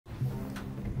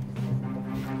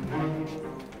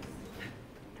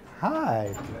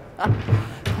Hi.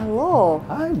 Hello.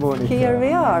 Hi, Monika. Here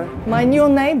we are, my new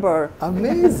neighbor.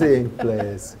 Amazing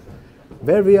place.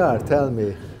 Where we are, tell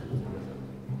me.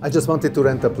 I just wanted to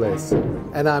rent a place,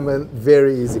 and I'm a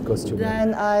very easy costumer.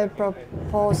 Then I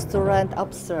proposed to rent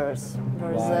upstairs.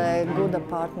 There's Right. a good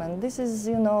apartment. This is,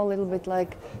 you know, a little bit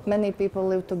like many people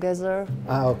live together,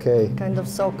 Ah, okay. kind of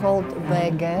so-called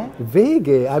WG.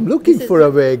 WG, I'm looking for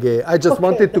a WG. I just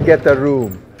wanted to get a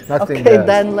room, nothing Okay, else.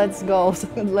 then let's go.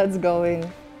 Let's go in.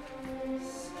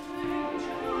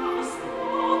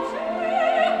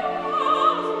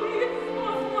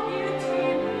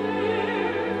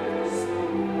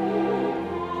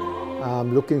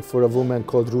 I'm looking for a woman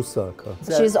called Rusalka.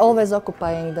 She's always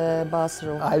occupying the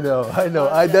bathroom. I know.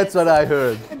 That's what I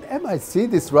heard. Am I see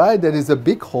this right? There is a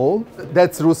big hole.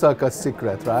 That's Rusalka's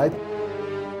secret, right?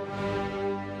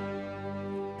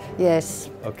 Yes.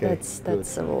 Okay,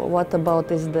 That's what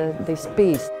about is this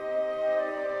piece?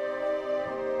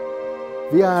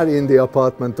 We are in the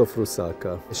apartment of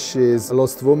Rusalka. She's a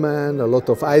lost woman, a lot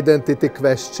of identity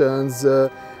questions,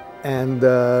 and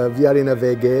we are in a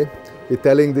WG. We're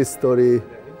telling this story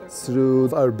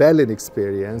through our Berlin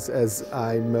experience, as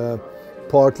I'm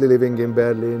partly living in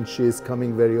Berlin. She's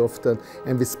coming very often,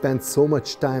 and we spend so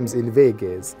much time in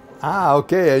WGs. Ah,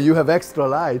 okay, and you have extra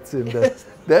lights in there.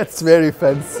 That's very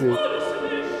fancy.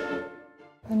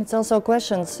 And it's also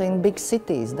questions in big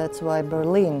cities. That's why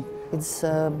Berlin. It's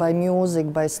by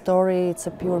music, by story. It's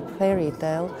a pure fairy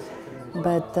tale.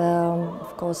 But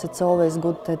of course, it's always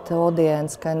good that the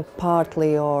audience can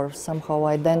partly or somehow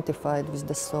identify with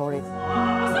the story.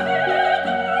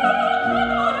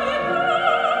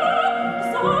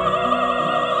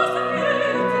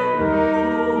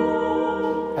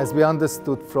 As we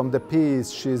understood from the piece,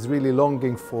 she's really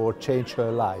longing for change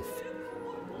her life.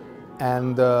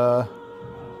 And the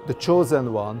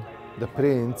chosen one, the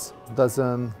prince,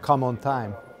 doesn't come on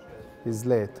time. He's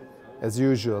late, as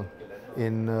usual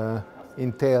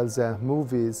in tales and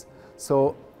movies.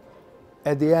 So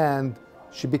at the end,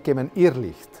 she became an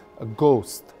Irrlicht, a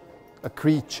ghost, a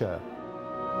creature.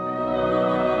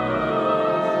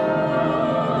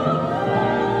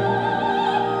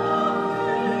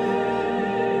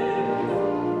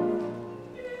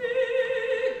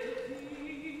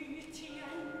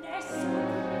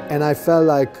 And I felt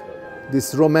like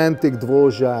this romantic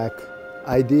Dvořák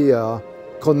idea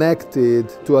connected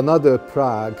to another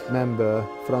Prague member,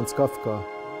 Franz Kafka,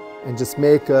 and just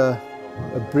make a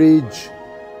bridge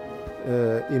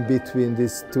in between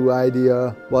these two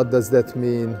ideas. What does that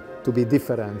mean to be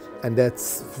different? And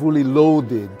that's fully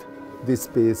loaded, this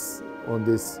piece, on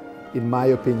this, in my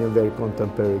opinion, very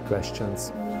contemporary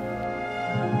questions.